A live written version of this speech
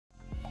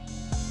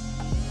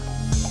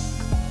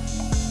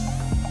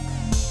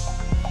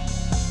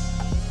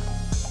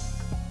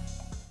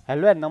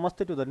Hello and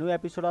नमस्ते to the new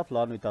episode of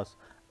learn with us.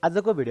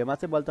 आजको भिडियोमा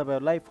चाहिँ मैले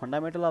तपाईहरुलाई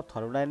fundamental of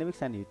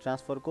thermodynamics and hit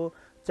ट्रान्सफरको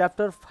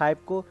chapter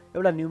 5 को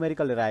एउटा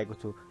न्यूमेरिकल लिएर आएको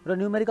छु र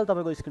न्यूमेरिकल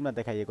तपाईको स्क्रिनमा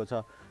देखाइएको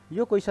छ।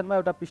 यो क्वेशनमा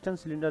एउटा पिस्टन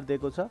सिलिन्डर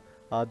दिएको छ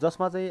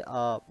जसमा चाहिँ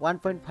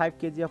 1.5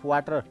 केजी अफ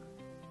वाटर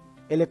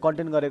यसले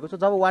कन्टेन गरेको छ।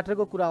 जब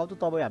वाटरको कुरा आउँछ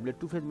तब हामीले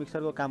टु फेज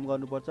मिक्सरको काम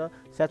गर्नुपर्छ,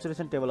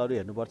 स्याचुरेसन टेबलहरु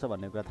हेर्नुपर्छ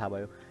भन्ने कुरा थाहा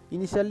भयो।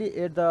 Initially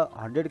at the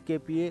 100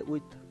 kPa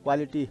with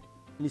quality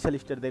initial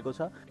state दिएको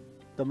छ।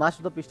 The mass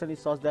of the piston is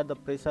such that the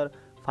pressure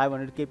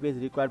 500 kPa is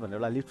required भनेर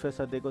एउटा लिफ्ट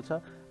प्रेसर दिएको छ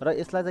र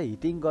यसलाई चाहिँ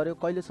हिटिङ गर्यो।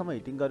 कहिलेसम्म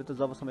हिटिङ गर्यो त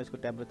जबसम्म यसको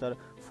टेम्परेचर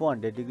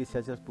 400 डिग्री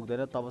सेल्सियस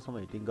पुग्दैन तबसम्म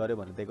हिटिङ गर्यो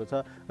भनेर दिएको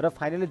छ। र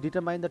finally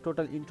determine the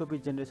total entropy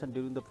generation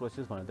during the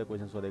process भनेर त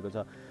क्वेशन सोधेको छ।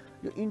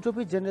 यो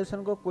इन्ट्रोपी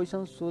जेनेरेसनको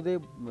क्वेशन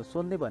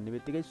सोध्ने भन्ने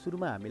बित्तिकै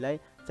सुरुमा हामीलाई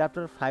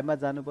च्याप्टर 5 मा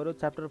जानु पर्यो।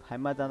 च्याप्टर 5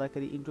 मा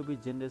जाँदाखेरि इन्ट्रोपी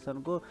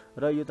जेनेरेसनको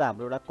र यो त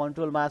हाम्रो एउटा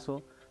कन्ट्रोल मास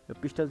हो। यो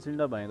पिस्टन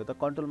सिलिन्डर भनेको त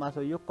कन्ट्रोल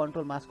मास हो। यो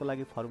कन्ट्रोल मासको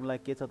लागि फर्मुला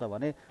के छ त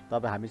भने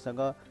तपाईँ हामीसँग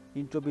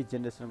इन्ट्रोपी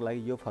जेनेरेसनको लागि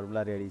यो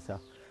फर्मुला रेडी छ।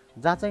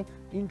 जहाँ चाहिँ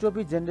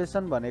इन्ट्रोपी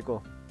जेनेरेसन भनेको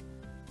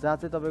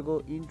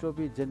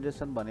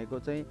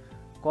चाहिँ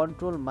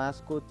control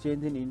मासको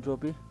change in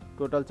entropy,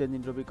 total change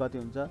entropy कति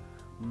हुन्छ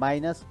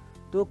माइनस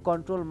त्यो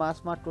कन्ट्रोल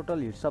मासमा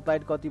टोटल हिट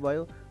सप्लाइड कति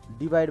भयो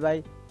डिभाइड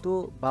बाई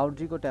त्यो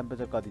बाउन्ड्रीको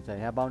टेम्परेचर कति छ।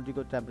 यहाँ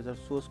बाउन्ड्रीको टेम्परेचर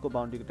सोर्सको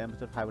बाउन्ड्रीको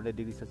टेम्परेचर 500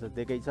 डिग्री सेल्सियस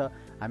दिएकै छ।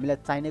 हामीलाई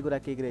चाहिने कुरा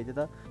के रहेछ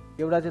त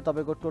एउटा चाहिँ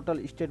तपाईको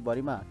टोटल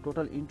स्टेटभरिमा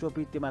टोटल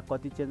इन्ट्रोपी त्यसमा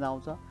कति चेन्ज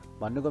आउँछ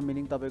भन्नुको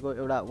मिनिङ तपाईको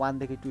एउटा 1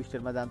 देखि 2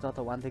 स्टेटमा जान्छ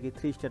अथवा 1 देखि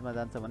 3 स्टेटमा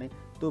जान्छ भने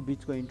त्यो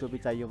बीचको इन्ट्रोपी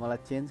चाहियो मलाई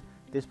चेन्ज।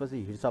 त्यसपछि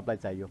हिट सप्लाई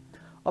चाहियो।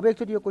 अब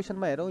एकचोटि यो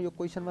क्वेशनमा हेरौँ। यो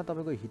क्वेशनमा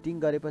तपाईको हिटिङ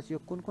गरेपछि यो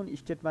कुन कुन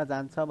स्टेटमा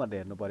जान्छ भनेर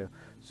हेर्नु पर्यो।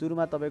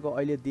 सुरुमा तपाईको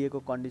अहिले दिएको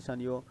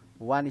कन्डिसन यो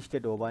 1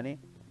 स्टेट हो भने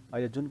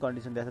अहिले जुन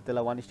कन्डिसन दिएको छ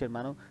त्यसलाई 1 स्टेट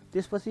मानौँ।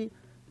 त्यसपछि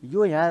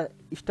यो यहाँ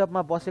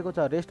स्टपमा बसेको छ,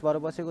 रेस्ट भएर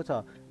बसेको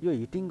छ। यो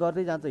हिटिङ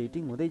गर्दै जान्छ।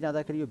 हिटिङ हुँदै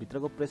जाँदाखेरि यो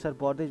भित्रको प्रेसर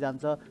बढ्दै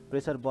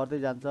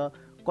जान्छ।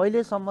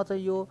 कहिलेसम्म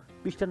चाहिँ यो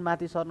पिस्टन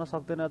माथि सर्न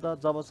सक्दैन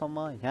त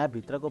जबसम्म यहाँ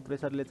भित्रको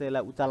प्रेसरले चाहिँ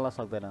यसलाई उचाल्न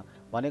सक्दैन।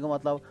 भनेको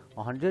मतलब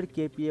 100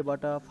 kPa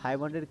बाट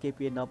 500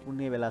 kPa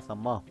नपुग्ने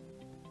बेलासम्म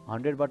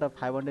 100 बाट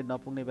 500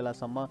 नपुग्ने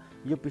बेलासम्म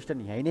यो पिस्टन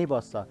यहीँ नै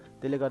बस्छ।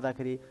 त्यसले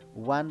गर्दाखेरि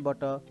 1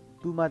 बाट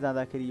 2 मा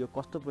जाँदाखेरि यो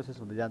कस्तो प्रोसेस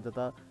हुँदै जान्छ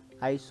त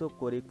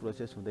आइसोकोरिक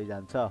प्रोसेस हुँदै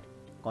जान्छ,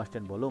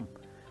 कन्स्टेन्ट भोल्युम।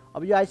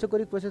 अब यो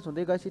आइसोकोरिक प्रोसेस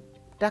हुँदै गएपछि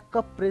ट्याक्क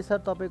प्रेसर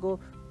तपाईको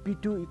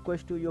P2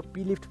 इक्वल्स टु यो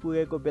P लिफ्ट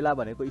पुगेको बेला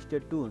भनेको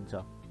स्टेट 2 हुन्छ।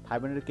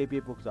 500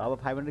 kPa पुग्छ। अब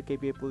 500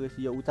 kPa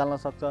पुगेपछि यो उचाल्न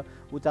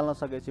सक्छ। उचाल्न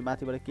सकेपछि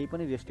माथिबाट केही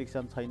पनि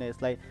रेस्ट्रिक्सन छैन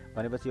यसलाई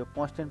भनेपछि यो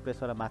कन्स्टेन्ट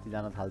प्रेसरमा माथि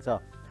जान थाल्छ।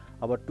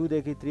 अब 2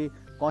 देखि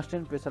 3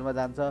 कन्स्टेन्ट प्रेसरमा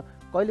जान्छ।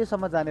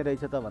 कहिलेसम्म जाने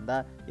रहेछ त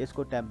भन्दा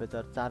यसको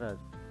टेम्परेचर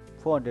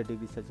 400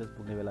 डिग्री सेल्सियस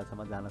पुग्ने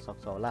बेलासम्म जान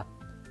सक्छ होला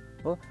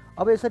हो।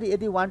 अब यसरी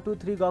यदि 1 2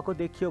 3 गएको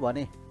देखियो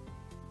भने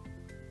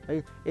है,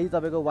 यदि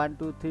तपाईको 1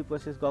 2 3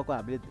 प्रोसेस गएको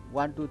हामीले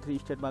 1 2 3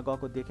 स्टेटमा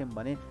गएको देख्यौँ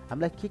भने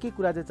हामीलाई के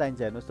कुरा चाहिँ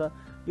चाहिन्छ हेर्नुहोस् त।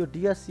 यो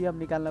DSCM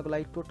निकाल्नको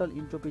लागि टोटल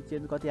इन्ट्रोपी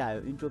चेन्ज कति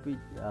आयो। इन्ट्रोपी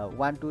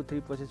 1 2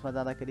 3 प्रोसेसमा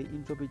जाँदाखेरि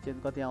इन्ट्रोपी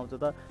चेन्ज कति आउँछ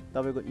त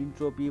तपाईको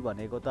इन्ट्रोपी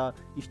भनेको त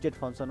स्टेट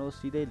फङ्सन हो।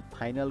 सिधै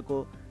फाइनलको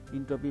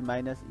इन्ट्रोपी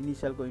माइनस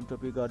इनिशियलको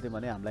इन्ट्रोपी गर्दै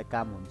भने हामीलाई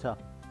काम हुन्छ।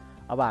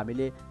 अब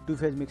हामीले टु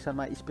फेज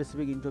मिक्सरमा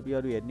स्पेसिफिक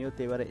इन्ट्रोपीहरू हेर्ने हो।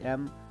 त्यही भएर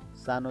m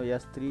सानो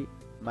S3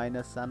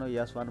 माइनस सानो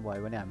S1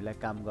 भयो भने हामीलाई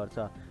काम गर्छ।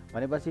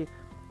 भनेपछि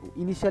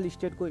इनिशियल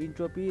स्टेटको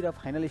इन्ट्रोपी र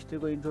फाइनल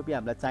स्टेटको इन्ट्रोपी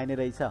हामीलाई चाहिने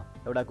रहेछ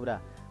एउटा कुरा।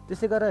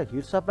 त्यसै गरेर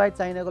हिट सप्लाई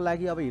चाहिनको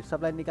लागि अब हिट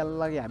सप्लाई निकाल्नको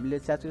लागि हामीले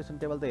स्याचुरेसन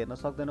टेबल त हेर्न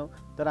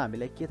सक्दैनौँ। तर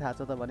हामीलाई के थाहा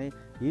छ त भने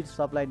हिट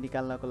सप्लाई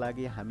निकाल्नको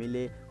लागि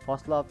हामीले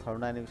फर्स्ट ल अफ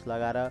थर्मोडायनामिक्स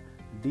लगाएर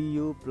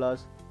du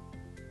प्लस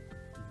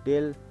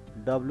डेल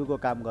w को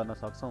काम गर्न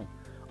सक्छौँ।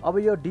 अब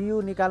यो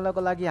du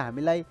निकाल्नको लागि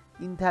हामीलाई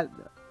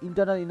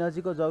इन्टरनल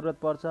इनर्जीको जरुरत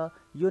पर्छ।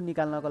 यो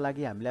निकाल्नको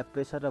लागि हामीलाई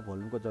प्रेसर र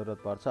भोल्युमको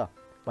जरुरत पर्छ।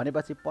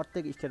 भनेपछि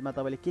प्रत्येक स्टेटमा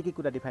तपाईँले के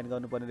कुरा डिफाइन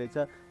गर्नुपर्ने रहेछ।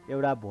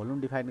 एउटा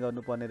भोल्युम डिफाइन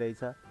गर्नुपर्ने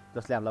रहेछ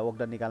जसले हामीलाई वर्क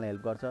डन निकाल्न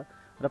हेल्प गर्छ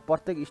र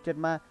प्रत्येक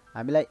स्टेटमा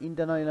हामीलाई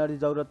इन्टरनल इनर्जी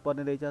जरुरत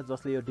पर्ने रहेछ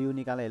जसले यो du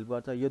निकाल्न हेल्प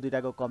गर्छ। यो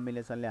दुईटाको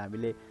कम्बिनेसनले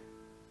हामीले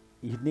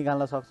हिट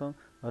निकाल्न सक्छौँ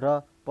र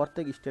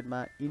प्रत्येक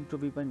स्टेटमा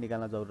इन्ट्रोपी पनि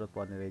निकाल्न जरुरत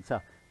पर्ने रहेछ।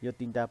 यो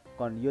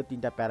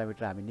तीनटा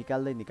प्यारामिटर हामी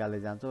निकाल्दै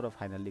जान्छौँ र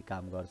फाइनल्ली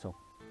काम गर्छौँ।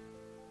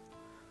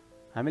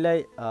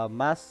 हामीलाई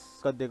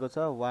मास कति दिएको छ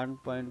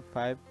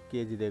 1.5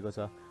 kg दिएको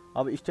छ।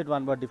 अब स्टेट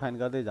 1 बाट डिफाइन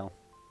गर्दै जाउँ।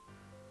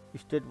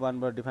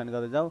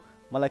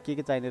 मलाई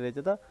के चाहिने रहेछ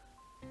त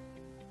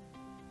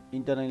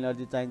इन्टरनल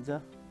इनर्जी चाहिन्छ,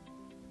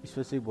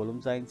 स्पेसिफिक भोल्युम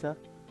चाहिन्छ,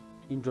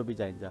 इन्ट्रोपी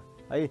चाहिन्छ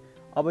है।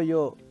 अब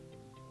यो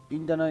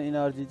इन्टरनल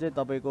इनर्जी चाहिँ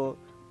तपाईको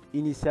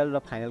इनिशियल र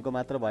फाइनलको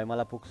मात्र भए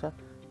मलाई पुग्छ।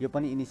 यो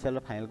पनि इनिशियल र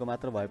फाइनलको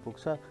मात्र भए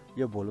पुग्छ।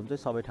 यो भोल्युम चाहिँ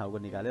सबै ठाउँको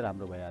निकाले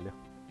राम्रो भइहाल्यो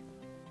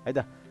है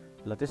त।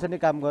 ल त्यसरी नै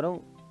काम गरौँ।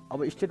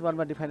 अब स्टेट 1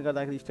 मा डिफाइन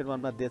गर्दाखेरि स्टेट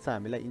 1 मा दिएछ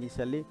हामीलाई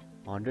इनिशियली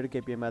 100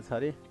 kPa मा छ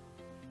अरे।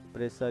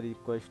 प्रेसर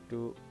इक्वल्स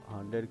टु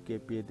 100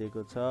 kPa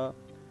दिएको छ।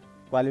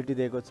 क्वालिटी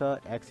दिएको छ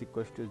x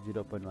इक्वल्स टु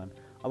 0.1।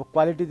 अब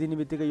क्वालिटी दिने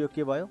बित्तिकै यो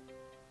के भयो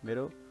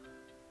मेरो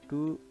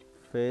 2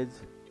 फेज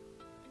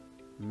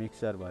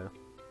मिक्सर भयो।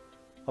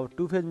 अब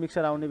 2 फेज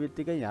मिक्सर आउने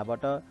बित्तिकै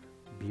यहाँबाट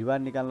V1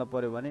 निकाल्न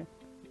पर्यो भने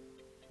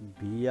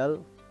VL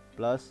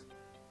प्लस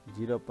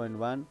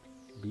 0.1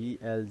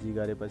 VLG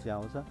गरेपछि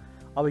आउँछ।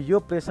 अब यो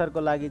प्रेसरको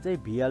लागि चाहिँ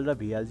VL र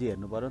VLG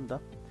हेर्नु पर्यो नि त।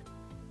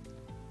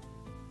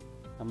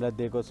 हामीलाई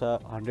दिएको छ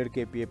 100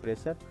 kPa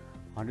प्रेसर।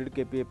 100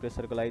 kPa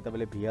प्रेसरको लागि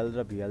तपाईले VL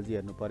र VLG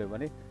हेर्नु पर्यो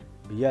भने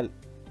VL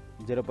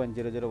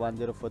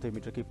 0.00104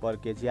 मिटर क्युब पर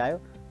केजी आयो,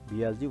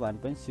 VLG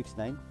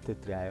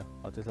 1.693 आयो।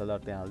 अब त्यसलाई लर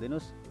त्यहाँ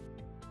हाल्दिनुस्।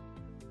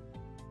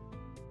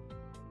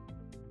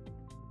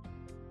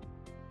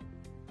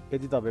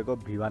 यदि तपाईको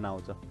V1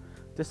 आउँछ।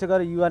 त्यसै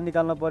गरी U1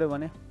 निकाल्न पर्यो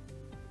भने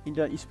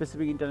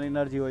स्पेसिफिक इन्टरनल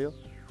एनर्जी हो यो,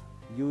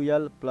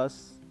 UL प्लस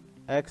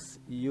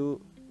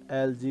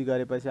XULG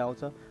गरेपछि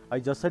आउँछ।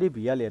 अहिले जसरी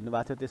VL हेर्नु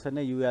भएको थियो त्यसरी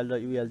नै UL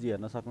र ULG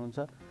हेर्न सक्नुहुन्छ।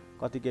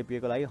 कति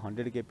kPa को लागि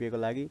 100 kPa को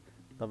लागि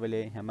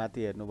तपाईले यहाँ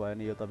माथि हेर्नु भयो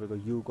भने यो तपाईको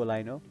U को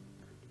लाइन हो।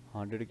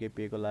 100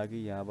 kPa को लागि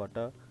यहाँबाट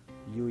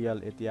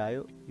UL यति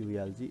आयो,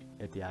 ULG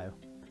यति आयो।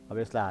 अब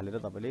यसलाई हालेर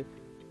तपाईले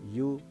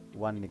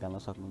U1 निकाल्न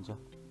सक्नुहुन्छ।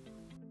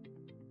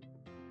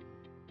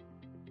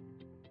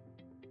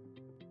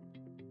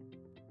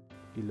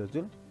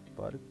 किलोजुल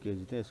पर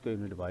केजी चाहिँ यसको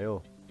युनिट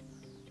भयो।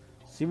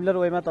 सिमिलर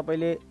वेमा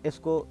तपाईले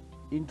यसको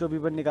इन्ट्रोपी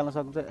पनि निकाल्न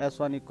सक्नुहुन्छ।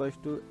 S1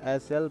 =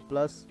 SL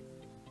प्लस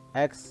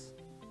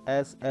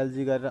XSLG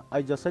गरेर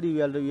अहिले जसरी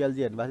UL र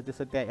ULG हेर्नु भएको छ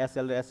त्यसरी त्यहाँ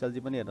SL र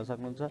SLG पनि हेर्न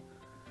सक्नुहुन्छ।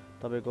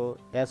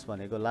 तपाईको S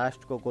भनेको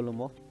लास्टको कोलम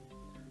हो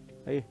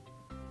है।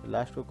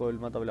 लास्टको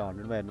कोलममा तपाईले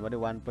 100 मा हेर्नु भने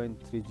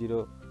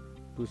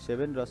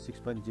 1.3027 र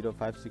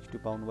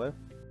 6.0562 पाउनु भयो।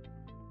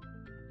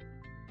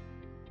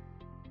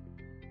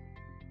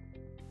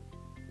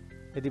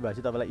 यति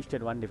भएपछि तपाईलाई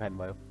स्टेट 1 डिफाइन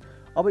भयो।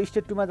 अब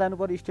स्टेट 2 मा जानु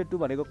पर्यो। स्टेट 2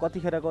 भनेको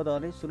कतिखेरको त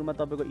भने सुरुमा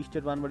तपाईको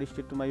स्टेट 1 बाट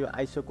स्टेट 2 मा यो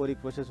आइसोकोरिक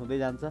प्रोसेस हुँदै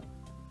जान्छ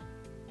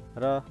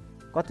र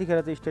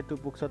कतिखेर चाहिँ स्टेट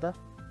 2 पुग्छ त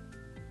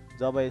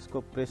जब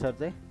यसको प्रेसर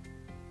चाहिँ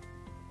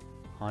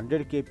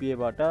 100 kPa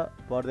बाट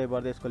बढ्दै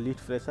बढ्दै यसको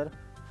लिफ्ट प्रेसर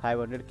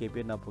 500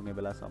 kPa नपुग्ने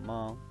बेलासम्म।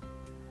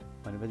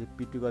 भनेपछि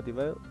P2 कति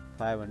भयो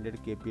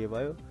 500 kPa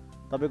भयो।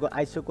 तपाईको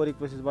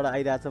आइसोकोरिक प्रोसेसबाट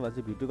आइरहेछ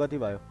भनेपछि V2 कति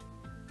भयो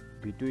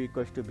V2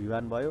 =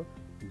 V1 भयो,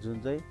 जुन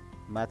चाहिँ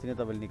माथि नै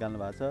तपाईले निकाल्नु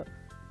भएको छ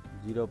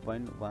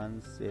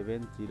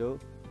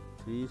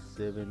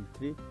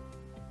 0.170373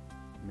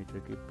 मिटर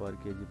क्युब पर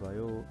केजी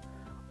भयो।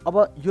 अब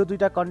यो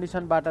दुईटा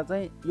कन्डिसनबाट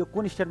चाहिँ यो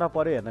कुन स्टेटमा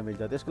पर्यो हेर्न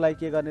मिल्छ। त्यसको लागि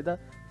के गर्ने त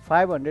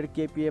 500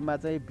 kPa मा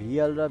चाहिँ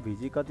VL र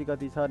VG कति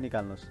कति छ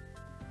निकाल्नुस्।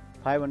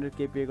 500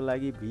 kPa को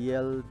लागि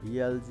VL,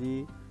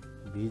 VLG,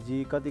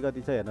 VG कति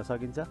कति छ हेर्न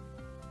सकिन्छ।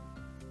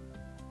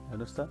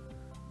 हेर्नुस् त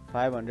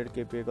 500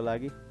 kPa को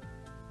लागि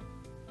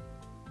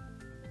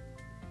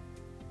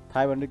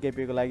 500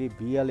 kPa को लागि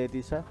VL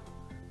यति छ,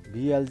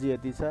 VLG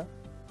यति छ,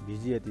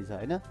 VG यति छ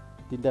हैन।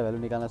 तीनटा भ्यालु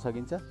निकाल्न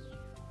सकिन्छ।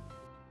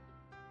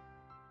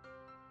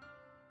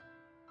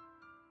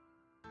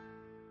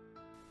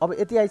 अब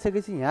यति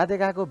आइसकेपछि यहाँ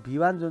देखाएको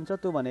V1 जुन छ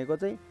त्यो भनेको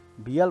चाहिँ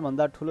VL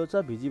भन्दा ठुलो छ,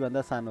 VG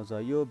भन्दा सानो छ।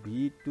 यो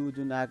V2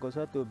 जुन आएको छ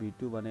त्यो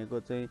V2 भनेको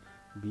चाहिँ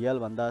VL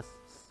भन्दा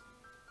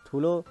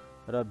ठुलो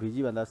र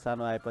VG भन्दा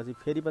सानो आएपछि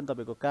फेरि पनि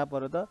तपाईको कहाँ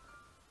पर्यो त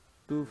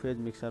 2 फेज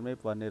मिक्सरमै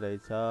पर्ने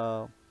रहेछ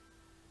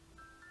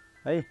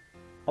है।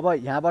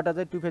 अब यहाँबाट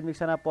चाहिँ 2 फेज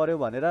मिक्सरमा पर्यो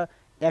भनेर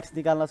X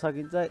निकाल्न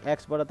सकिन्छ।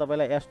 X बाट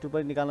तपाईलाई S2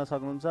 पनि निकाल्न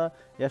सक्नुहुन्छ,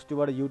 S2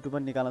 बाट U2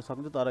 पनि निकाल्न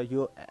सक्नुहुन्छ। तर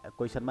यो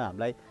क्वेशनमा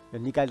हामीलाई यो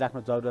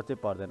निकालिराख्नु जरुरत चाहिँ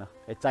पर्दैन।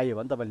 चाहियो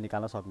भने तपाईले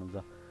निकाल्न सक्नुहुन्छ।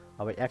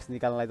 अब X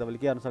निकाल्नलाई तपाईले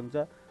के गर्न सक्नुहुन्छ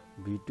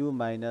V2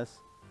 -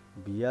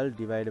 VL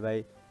 /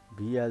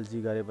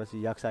 VLG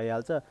गरेपछि X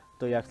आइहाल्छ।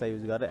 त्यो X लाई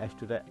युज गरेर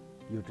S2 र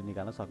U2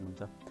 निकाल्न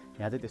सक्नुहुन्छ।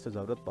 यहाँ चाहिँ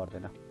त्यस्तो जरुरत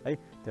पर्दैन है। त्यही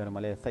भएर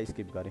मैले यसलाई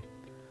स्किप गरे।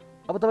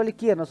 अब तपाईले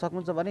के हेर्न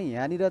सक्नुहुन्छ भने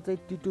यहाँनिर चाहिँ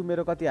T2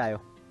 मेरो कति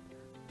आयो।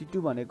 T2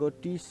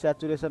 भनेको T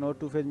स्याचुरेसन हो।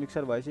 2 फेज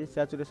मिक्सर भएपछि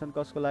स्याचुरेसन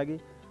कसको लागि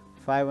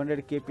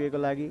 500 kPa को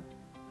लागि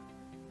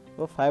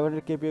हो।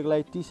 500 kPa को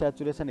लागि T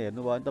स्याचुरेसन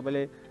हेर्नु भयो भने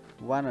तपाईले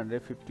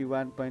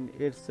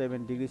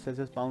 151.87 डिग्री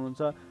सेल्सियस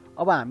पाउनुहुन्छ।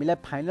 अब हामीलाई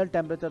फाइनल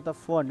टेम्परेचर त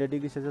 400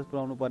 डिग्री सेल्सियस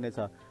पुर्याउनु पर्ने छ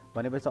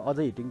भनेपछि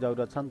अझै हिटिङ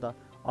जरुरत छ नि त।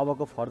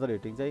 अबको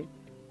फर्दर हिटिङ चाहिँ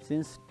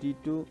since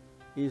T2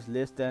 is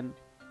less than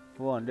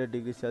 400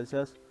 degree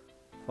Celsius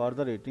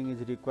further heating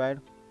is required.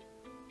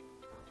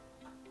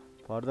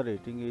 Further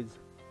heating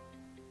is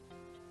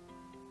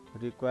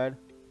required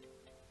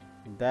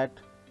that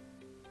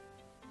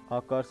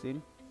occurs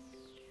in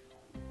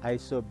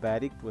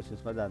isobaric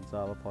process मा जान्छ।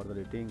 अब फर्दर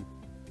हिटिङ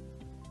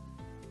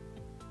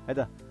है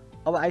त।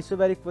 अब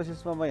आइसोबेरिक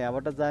प्रोसेसमा म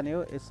यहाँबाट जाने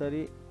हो।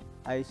 यसरी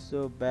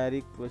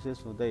आइसोबेरिक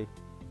प्रोसेस हुँदै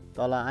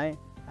तल आए।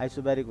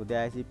 आइसोबेरिक हुँदै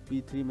आएपछि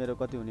P3 मेरो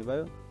कति हुने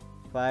भयो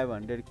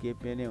 500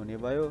 kPa नै हुने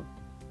भयो।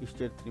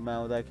 स्टेट 3 मा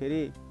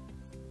आउँदाखेरि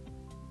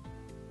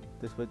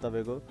त्यसपछि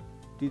तपाईको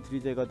T3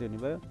 चाहिँ कति हुने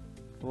भयो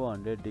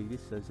 400 डिग्री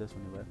सेल्सियस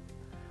हुने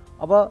भयो।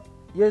 अब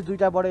यो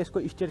दुईटाबाट यसको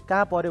स्टेट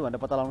कहाँ पर्यो भनेर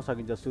पत्ता लगाउन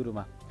सकिन्छ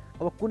सुरुमा।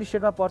 अब कुन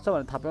स्टेटमा पर्छ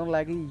भनेर थाहा पाउनको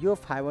लागि यो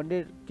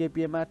 500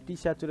 kPa मा T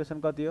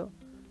स्याचुरेसन कति हो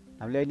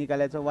हामीले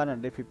निकालेको छ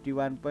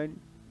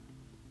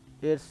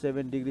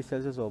 151.87 डिग्री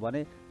सेल्सियस हो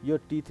भने यो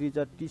T3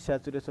 चाहिँ T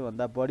स्याचुरेसन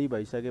भन्दा बढी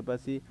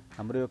भइसकेपछि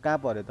हाम्रो यो कहाँ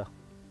पर्यो त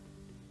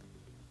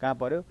कहाँ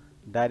पर्यो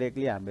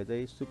डाइरेक्टली हामीले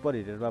चाहिँ सुपर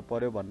हिटेडमा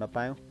पर्यो भन्न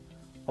पायौं।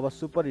 अब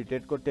सुपर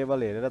हिटेडको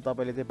टेबल हेरेर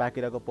तपाईले चाहिँ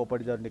बाँकी रहेको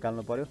प्रोपर्टिजहरु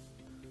निकाल्नु पर्यो।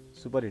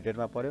 सुपर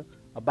हिटेडमा पर्यो।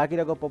 अब बाँकी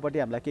रहेको प्रोपर्टी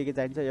हामीलाई के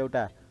चाहिन्छ,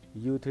 एउटा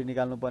U3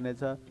 निकाल्नु पर्ने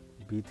छ,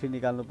 V3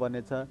 निकाल्नु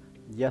पर्ने छ,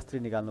 S3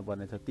 निकाल्नु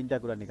पर्ने छ, तीनटा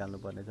कुरा निकाल्नु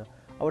पर्ने छ।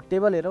 अब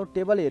टेबल हेरौँ,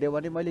 टेबल हेऱ्यो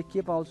भने मैले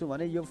के पाउँछु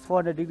भने यो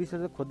 400 डिग्री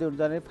सेल्सियस खोज्दै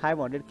हुन्छ भने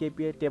 500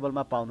 kPa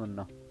टेबलमा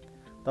पाउनुहुन्न।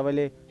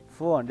 तपाईँले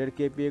 400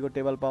 kPa को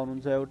टेबल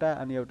पाउनुहुन्छ एउटा,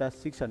 अनि एउटा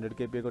 600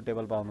 kPa को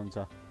टेबल पाउनुहुन्छ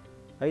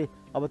है।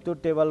 अब त्यो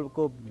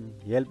टेबलको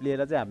हेल्प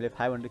लिएर चाहिँ हामीले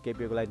 500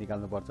 kPa को लागि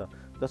निकाल्नुपर्छ।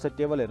 जस्तै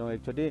टेबल हेरौँ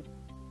एकचोटि,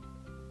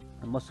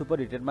 म सुपर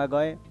हिटेडमा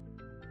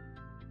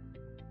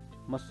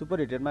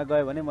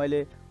गएँ भने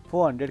मैले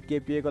 400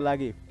 kPa को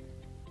लागि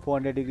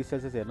 400 डिग्री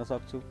सेल्सियस हेर्न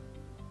सक्छु।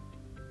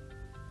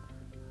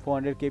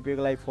 400 kPa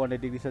को लागि 400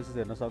 डिग्री सेल्सियस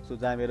हेर्न सक्छु,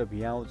 जहाँ मेरो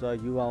V आउँछ,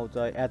 U आउँछ,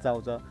 H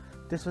आउँछ।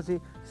 त्यसपछि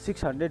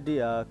 600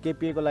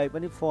 kPa को लागि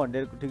पनि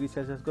 400 डिग्री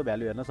सेल्सियसको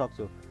भ्यालु हेर्न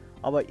सक्छु।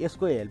 अब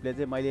यसको हेल्पले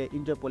चाहिँ मैले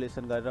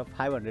इन्टरपोलेसन गरेर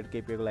 500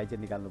 kPa को लागि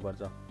चाहिँ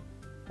निकाल्नुपर्छ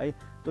है।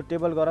 त्यो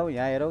टेबल गरौँ,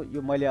 यहाँ हेरौँ,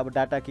 यो मैले अब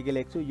डाटा के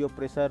लेख्छु, यो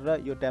प्रेसर र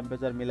यो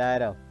टेम्परेचर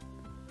मिलाएर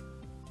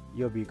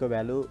यो V को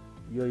भ्यालु,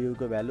 यो U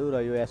को भ्यालु र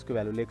यो S को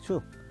भ्यालु लेख्छु।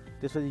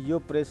 त्यसपछि यो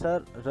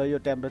प्रेसर र यो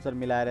टेम्परेचर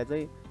मिलाएर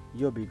चाहिँ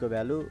यो V को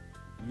भ्यालु,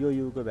 यो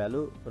U को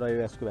भ्यालु र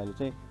यो S को भ्यालु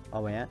चाहिँ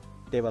अब यहाँ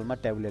टेबलमा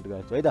ट्याबुलेट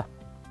गर्छु है त।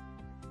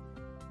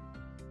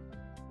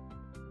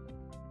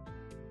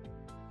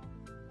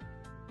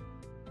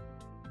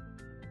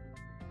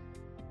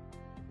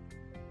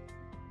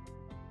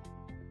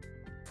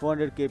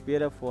 $400 kPa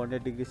र 400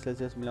 डिग्री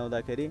सेल्सियस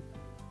मिलाउँदाखेरि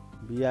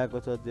V आएको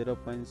छ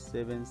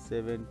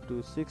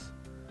 0.7726,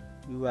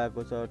 U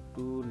आएको छ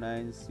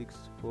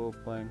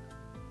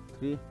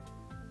 2964.3,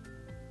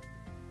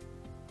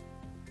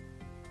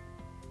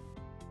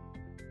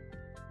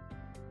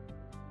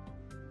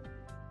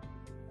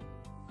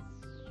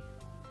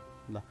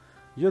 ल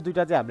यो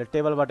दुईटा चाहिँ हामीले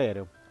टेबलबाट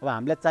हेर्यौँ। अब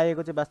हामीलाई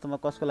चाहिएको चाहिँ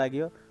वास्तवमा कसको लागि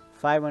हो,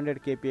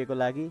 500 kPa को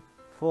लागि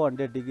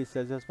 400 डिग्री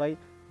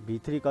सेल्सियसमै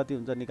V3 कति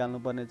हुन्छ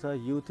निकाल्नु पर्ने छ,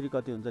 U3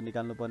 कति हुन्छ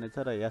निकाल्नु पर्ने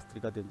छ र S3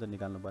 कति हुन्छ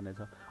निकाल्नु पर्ने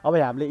छ। अब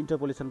हामीले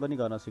इन्टरपोलेसन पनि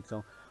गर्न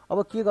सिक्छौँ।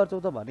 अब के गर्छौँ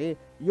त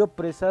भने यो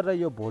प्रेसर र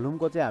यो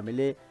भोल्युमको चाहिँ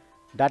हामीले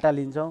डाटा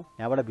लिन्छौँ,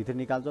 यहाँबाट V3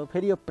 निकाल्छौँ,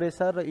 फेरि यो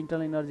प्रेसर र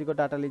इन्टरनल इनर्जीको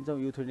डाटा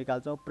लिन्छौँ, U3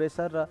 निकाल्छौँ,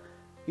 प्रेसर र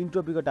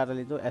इन्ट्रोपीको डाटा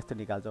लिन्छौँ, S3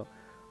 निकाल्छौँ।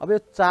 अब यो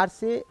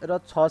 400 र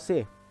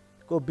 600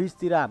 को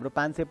बीचतिर हाम्रो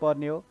 500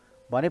 पर्ने हो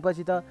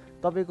भनेपछि त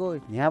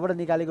तपाईको यहाँबाट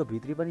निकालेको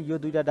V3 पनि यो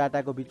दुईटा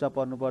डाटाको बीचमा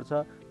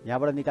पर्नुपर्छ,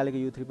 यहाँबाट निकालेको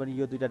U3 पनि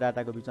यो दुईटा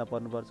डाटाको बीचमा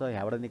पर्नुपर्छ,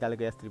 यहाँबाट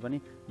निकालेको S3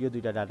 पनि यो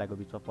दुईटा डाटाको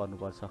बीचमा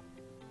पर्नुपर्छ।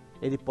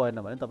 यदि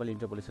परेन भने तपाईले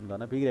इन्टरपोलेसन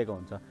गर्न बिग्रेको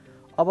हुन्छ।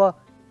 अब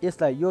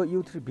यसलाई यो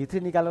U3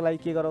 V3 निकाल्नको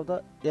लागि के गरौँ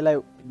त, यसलाई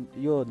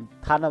यो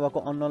थाहा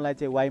नभएको अननोनलाई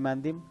चाहिँ Y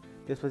मान्दिम,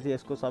 त्यसपछि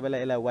यसको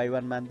सबैलाई यसलाई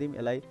Y1 मान्दिम,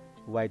 यसलाई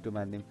Y2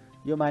 मान्दिम।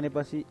 यो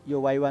मानेपछि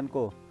यो Y1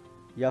 को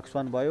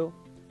X1 भयो,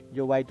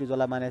 यो Y2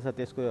 जसलाई मानेछ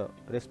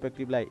त्यसको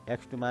रेस्पेक्टिभलाई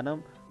X2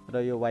 मानौँ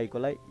र यो Y को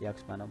लाई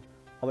X मानौँ।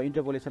 अब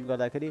इन्टरपोलेसन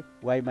गर्दाखेरि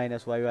Y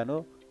माइनस Y1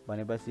 हो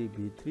भनेपछि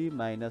V3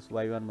 माइनस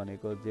Y1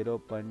 भनेको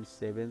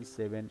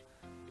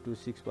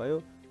 0.7726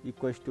 भयो,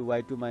 equals to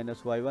Y2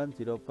 minus Y1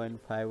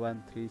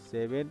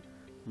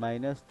 0.5137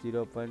 minus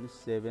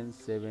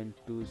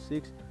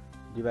 0.7726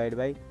 divide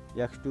by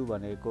X2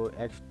 भनेको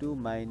X2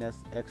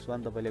 माइनस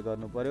X1 तपाईले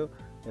गर्नु पर्यो,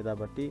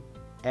 यतापट्टि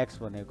X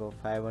भनेको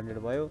 500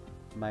 भयो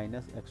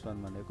माइनस X1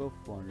 भनेको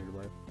 400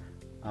 भयो।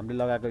 हामीले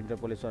लगाएको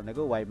इन्टरपोलेसन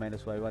भनेको Y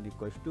minus Y1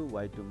 equals to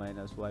Y2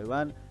 minus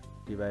Y1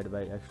 divide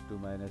by X2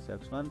 minus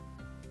X1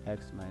 X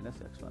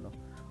minus X1 हो।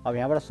 अब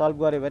यहाँबाट सल्भ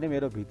गऱ्यो भने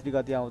मेरो V3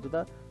 कति आउँछ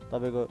त,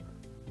 तपाईको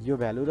यो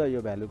भ्यालु र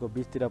यो भ्यालुको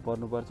बीचतिर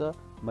पर्नुपर्छ।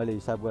 मैले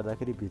हिसाब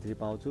गर्दाखेरि V3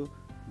 पाउँछु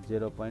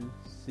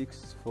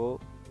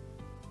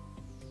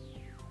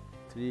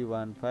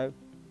 0.64315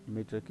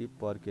 मिटर क्युब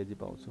पर केजी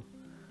पाउँछु।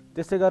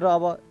 त्यसै गरेर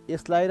अब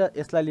यसलाई र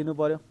यसलाई लिनु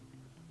पर्यो।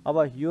 अब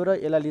यो र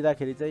यसलाई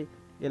लिँदाखेरि चाहिँ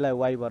यसलाई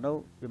Y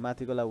बनाऊ, यो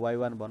माथिकोलाई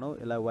Y1 बनाऊ,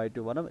 यसलाई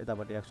Y2 बनाऊ,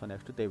 यतापट्टि X1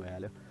 X2 त्यही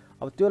भइहाल्यो।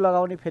 अब त्यो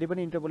लगाउने फेरि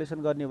पनि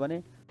इन्टरपोलेसन गर्ने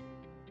भने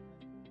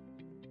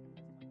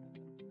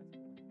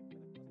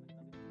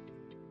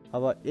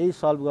अब यही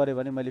सल्भ गरे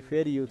भने मैले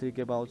फेरि U3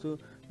 के पाउँछु,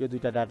 यो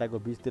दुईटा डाटाको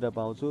बीचतिर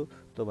पाउँछु,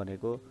 त्यो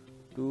भनेको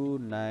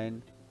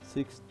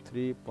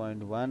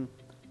 2963.1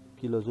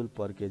 किलोजुल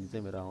पर केजी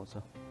चाहिँ मेरो आउँछ।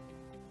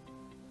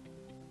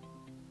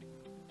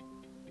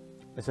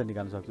 यसरी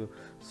निकाल्न सक्छु।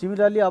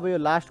 सिमिलरली अब यो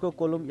लास्टको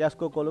कोलम S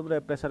को कोलम र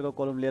प्रेसरको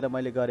कोलम लिएर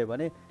मैले गरेँ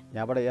भने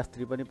यहाँबाट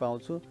S3 पनि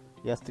पाउँछु।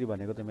 S3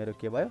 भनेको त मेरो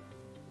के भयो,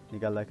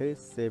 निकाल्दाखेरि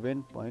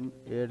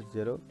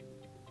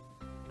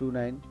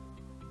 7.8029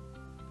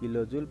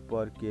 किलोजुल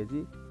पर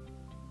केजी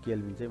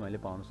केल्भिन चाहिँ मैले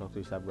पाउन सक्छु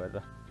हिसाब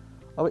गरेर।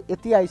 अब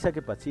यति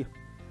आइसकेपछि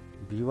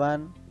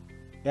V1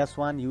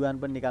 S1 U1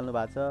 पनि निकाल्नु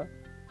भएको छ,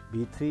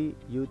 V3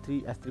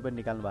 U3 S3 पनि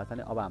निकाल्नु भएको छ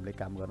भने अब हामीले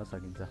काम गर्न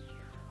सकिन्छ।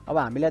 अब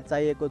हामीलाई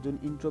चाहिएको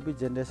जुन इन्ट्रोपी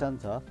जेनेरेसन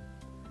छ,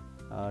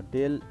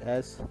 डेल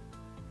एस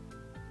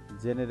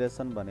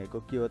जेनेरेसन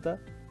भनेको के हो त,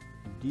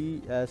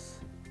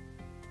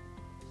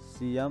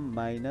 DSCM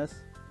minus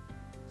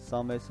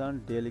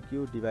summation del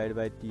Q divide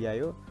by TI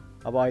हो।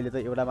 अब अहिले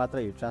त एउटा मात्र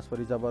हिट ट्रान्सफर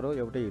रिजर्भर हो,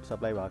 एउटै हिट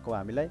सप्लाई भएको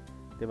हामीलाई,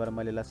 त्यही भएर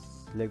मैले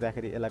यसलाई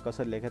लेख्दाखेरि यसलाई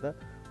कसरी लेखेँ त,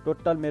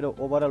 टोटल मेरो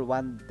ओभरअल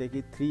 1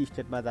 देखि 3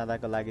 स्टेटमा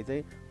जाँदाको लागि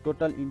चाहिँ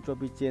टोटल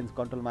इन्ट्रोपी चेन्ज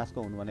कन्ट्रोल मासको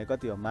हुनु भनेको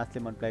कति हो मासले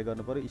मल्टिप्लाई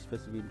गर्नु पर्यो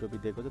स्पेसिफिक इन्ट्रोपी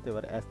दिएको छ त्यही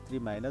भएर S3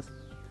 माइनस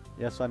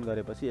S1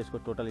 गरेपछि यसको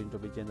टोटल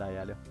इन्ट्रोपी चेन्ज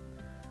आइहाल्यो।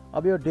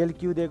 अब यो डेल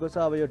क्यू दिएको छ।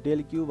 अब यो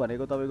डेल क्यू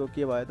भनेको तपाईको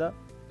के भयो त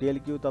डेल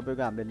क्यू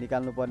तपाईको हामीले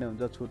निकाल्नु पर्ने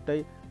हुन्छ छुट्टै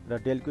र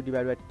del Q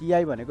divide by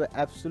TI भनेको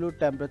एब्सोल्युट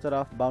टेम्परेचर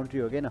अफ बाउन्ड्री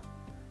हो के न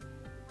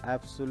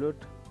एब्सोल्युट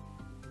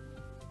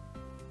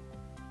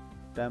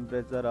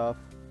टेम्परेचर अफ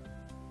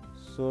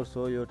सोर्स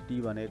हो यो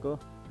टी भनेको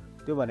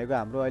त्यो भनेको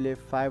हाम्रो अहिले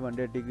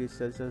 500 डिग्री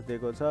सेल्सियस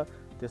दिएको छ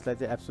त्यसलाई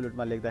चाहिँ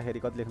एब्सोल्युटमा लेख्दाखेरि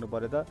कति लेख्नु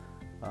पर्यो त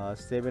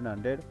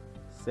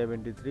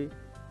 773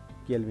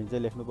 केल्भिन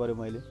चाहिँ लेख्नु पर्यो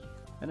मैले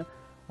हैन।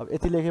 अब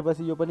यति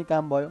लेखेपछि यो पनि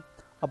काम भयो।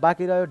 अब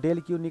बाँकी रह्यो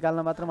डेल क्यू निकाल्न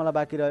मात्र मलाई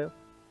बाँकी रह्यो।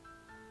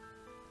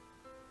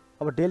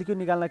 अब डेल क्यू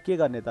निकाल्न के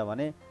गर्ने त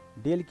भने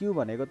डेल क्यू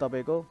भनेको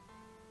तपाईको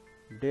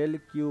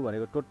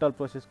टोटल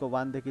प्रोसेसको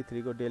 1 देखि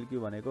 3 को डेल क्यू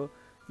भनेको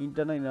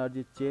इन्टरनल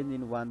एनर्जी चेन्ज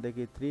इन 1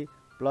 देखि 3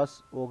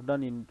 प्लस वर्क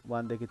डन इन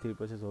 1 देखि 3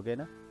 प्रोसेस हो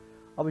हैन।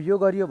 अब यो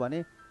गरियो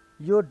भने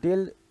यो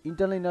डेल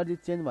इन्टरनल एनर्जी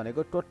चेन्ज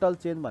भनेको टोटल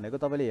चेन्ज भनेको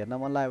तपाईले हेर्न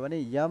मन लाग्यो भने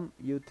m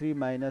u3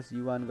 minus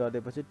u1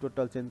 गर्दैपछि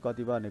total change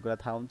कति भयो भन्ने कुरा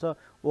थाहा हुन्छ।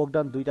 वर्क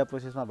डन दुईटा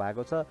प्रोसेसमा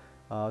भएको छ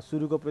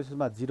सुरुको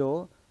प्रोसेसमा 0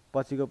 हो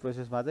पछिको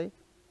प्रोसेसमा चाहिँ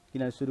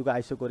किनभने सुरुको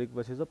आइसोकोरिक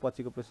प्रोसेस हो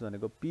पछिको प्रोसेस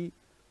भनेको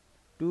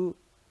p2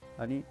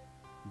 अनि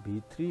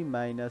v3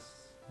 माइनस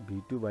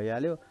v2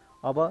 भइहाल्यो।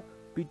 अब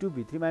p2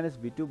 v3 माइनस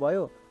v2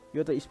 भयो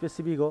यो त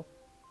स्पेसिफिक हो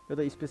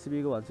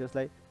भनेपछि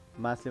यसलाई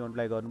मासले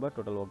मल्टिप्लाई गर्नुभयो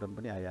टोटल वर्क डन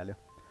पनि आइहाल्यो।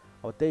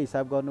 अब त्यही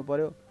हिसाब गर्नु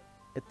पर्यो।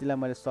 यतिलाई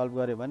मैले सल्भ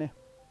गरे भने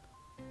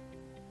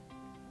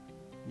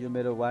यो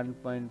मेरो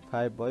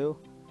 1.5 भयो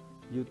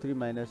u3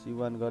 माइनस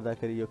u1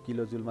 गर्दाखेरि यो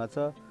किलो जुलमा छ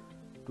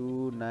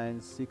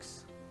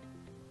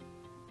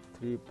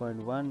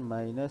 2963.1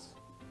 माइनस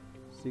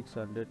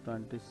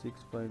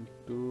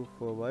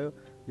 626.24 भयो।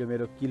 यो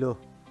मेरो किलो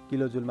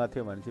जुलमा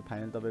थियो भने चाहिँ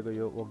फाइनल तपाईको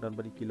यो वर्क डन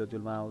पनि किलो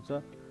जुलमा आउँछ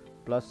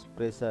प्लस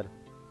प्रेसर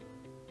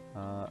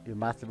यो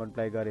मासले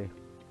मल्टिप्लाई गरे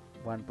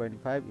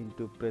 1.5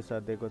 इन्टु प्रेसर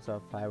दिएको छ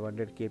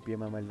 500 kPa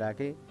मा मैले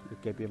राखेँ यो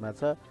kPa मा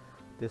छ।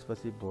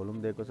 त्यसपछि भोल्युम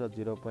दिएको छ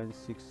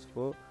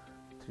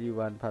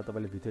 0.64315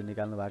 तपाईले भित्र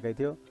निकाल्नु भएकै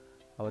थियो।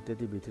 अब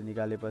त्यति भित्र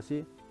निकालेपछि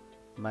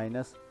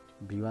माइनस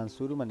v1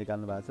 सुरुमा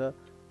निकाल्नु भएको छ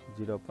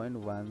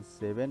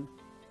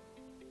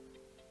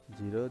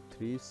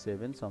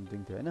 0.17037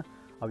 समथिङ थियो हैन।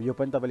 अब यो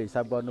पनि तपाईले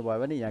हिसाब गर्नुभयो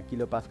भने यहाँ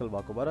किलो पास्कल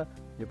भएको भएर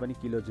यो पनि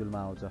किलो जुलमा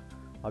आउँछ।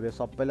 अब यो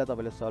सबैलाई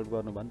तपाईले सल्भ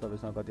गर्नु भने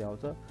तपाईसँग कति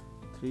आउँछ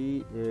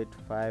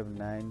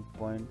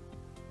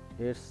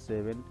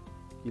 3859.87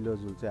 किलो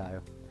जुल चाहिँ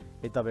आयो।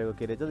 यदि तपाईको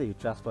के रहेछ हिट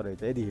ट्रान्सफर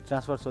रहेछ। यदि हिट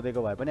ट्रान्सफर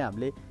सोधेको भए पनि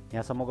हामीले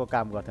यहाँसम्मको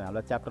काम गर्थ्यौं।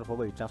 हामीलाई च्याप्टर 4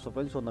 को हिट ट्रान्सफर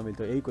पनि सोध्न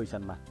मिल्थ्यो यही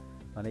क्वेशनमा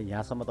भने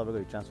यहाँसम्म तपाईको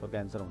हिट ट्रान्सफरको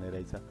आन्सर हुने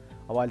रहेछ।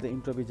 अब अहिले त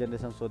इन्ट्रोपी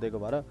जेनेरेसन सोधेको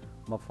भएर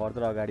म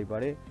फर्दर अगाडि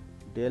बढे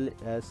डेल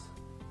एस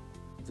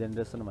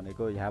जेनेरेसन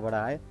भनेको यहाँबाट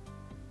आए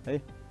है।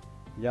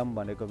 m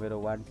भनेको मेरो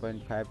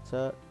 1.5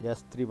 छ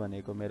s3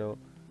 भनेको मेरो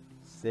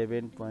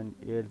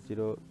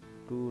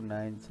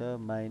 7.8029 छ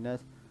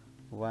माइनस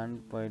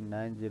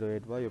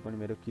 1.908 भयो यो पनि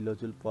मेरो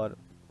किलोजुल पर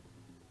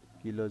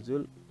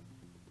किलोजुल।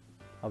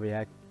 अब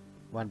यहाँ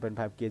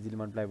 1.5 केजी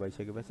मल्टिप्लाई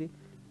भइसकेपछि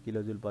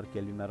किलोजुल पर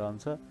केल्भिनमा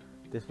रहन्छ।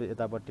 त्यसपछि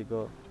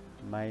यतापट्टिको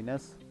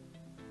माइनस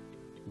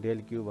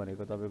डेल क्यू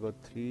भनेको तपाईको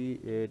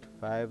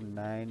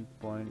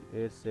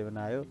 3859.87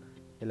 आयो।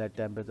 यसलाई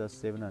टेम्परेचर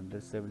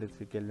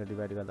 773 केल्भिन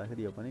डिभाइड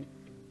गर्दाखेरि यो पनि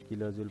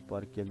किलोजुल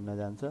पर केल्भिनमा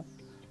जान्छ।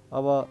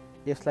 अब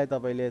यसलाई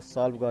तपाईले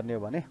सल्भ गर्ने हो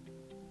भने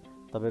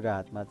तपाईको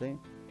हातमा चाहिँ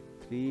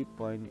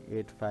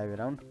 3.85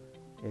 अराउन्ड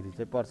यति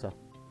चाहिँ पर्छ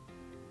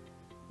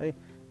है।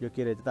 यो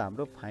के रहेछ त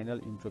हाम्रो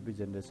फाइनल इन्ट्रोपी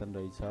जेनेरेसन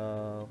रहेछ।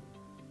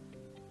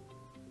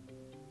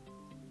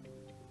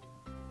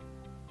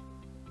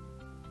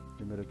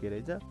 यो मेरो के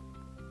रहेछ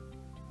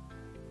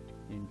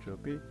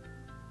इन्ट्रोपी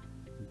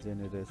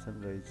जेनेरेसन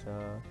रहेछ।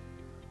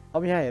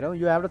 अब यहाँ हेरौँ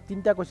यो यहाँबाट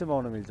 3टा क्वेशनमा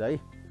आउन मिल्छ है।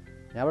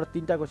 यहाँबाट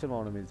 3टा क्वेशनमा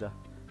आउन मिल्छ।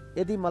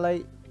 यदि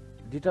मलाई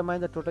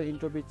determine the total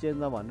entropy change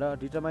नभनेर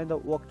डिटरमाइन द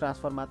वर्क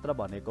ट्रान्सफर मात्र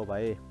भनेको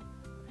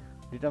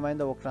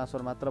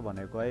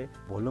भए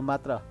भोल्युम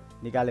मात्र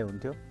निकाले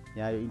हुन्थ्यो।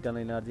 यहाँ यो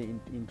इन्टरनल एनर्जी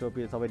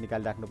इन्ट्रोपी सबै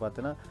निकालिराख्नु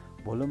पर्दैन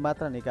भोल्युम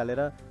मात्र निकालेर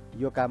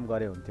यो काम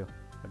गरे हुन्थ्यो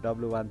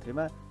W13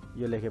 मा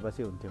यो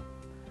लेखेपछि हुन्थ्यो।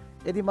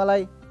 यदि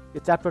मलाई यो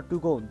च्याप्टर 3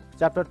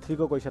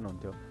 को क्वेशन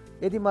हुन्थ्यो।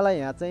 यदि मलाई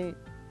यहाँ चाहिँ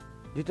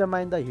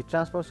डिटरमाइन द हिट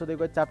ट्रान्सफर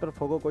सोधेको च्याप्टर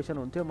 4 को क्वेशन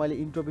हुन्थ्यो मैले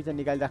इन्ट्रोपी चाहिँ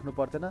निकालिराख्नु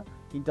पर्थेन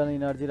इन्टरनल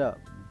एनर्जी र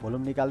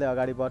भोल्युम निकाल्दै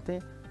अगाडि बढ्थेँ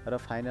र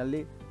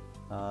फाइनल्ली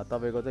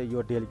तपाईको चाहिँ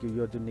यो डेल क्यू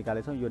यो जुन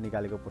निकालेछौँ यो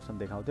निकालेको पोर्सन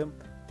देखाउँथ्यौँ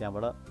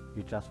त्यहाँबाट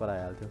हिट ट्रान्सफर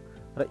आइहाल्थ्यो।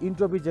 र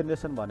इन्ट्रोपी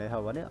जेनेरेसन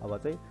भनेको भने अब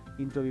चाहिँ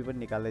इन्ट्रोपी पनि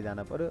निकाल्दै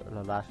जानु पर्यो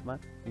र लास्टमा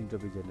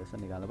इन्ट्रोपी जेनेरेसन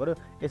निकाल्नु पर्यो।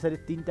 यसरी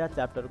 3टा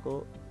च्याप्टरको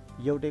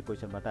एउटै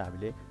क्वेशनबाट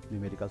हामीले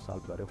न्युमेरिकल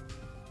सल्भ गर्यौँ।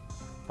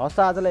 हस् त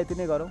आजलाई यति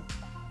नै गरौँ।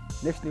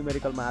 नेक्स्ट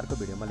न्युमेरिकलमा अर्को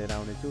भिडियोमा लिएर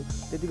आउनेछु।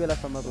 त्यति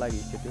बेलासम्मको लागि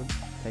stay tune.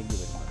 Thank you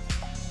very much.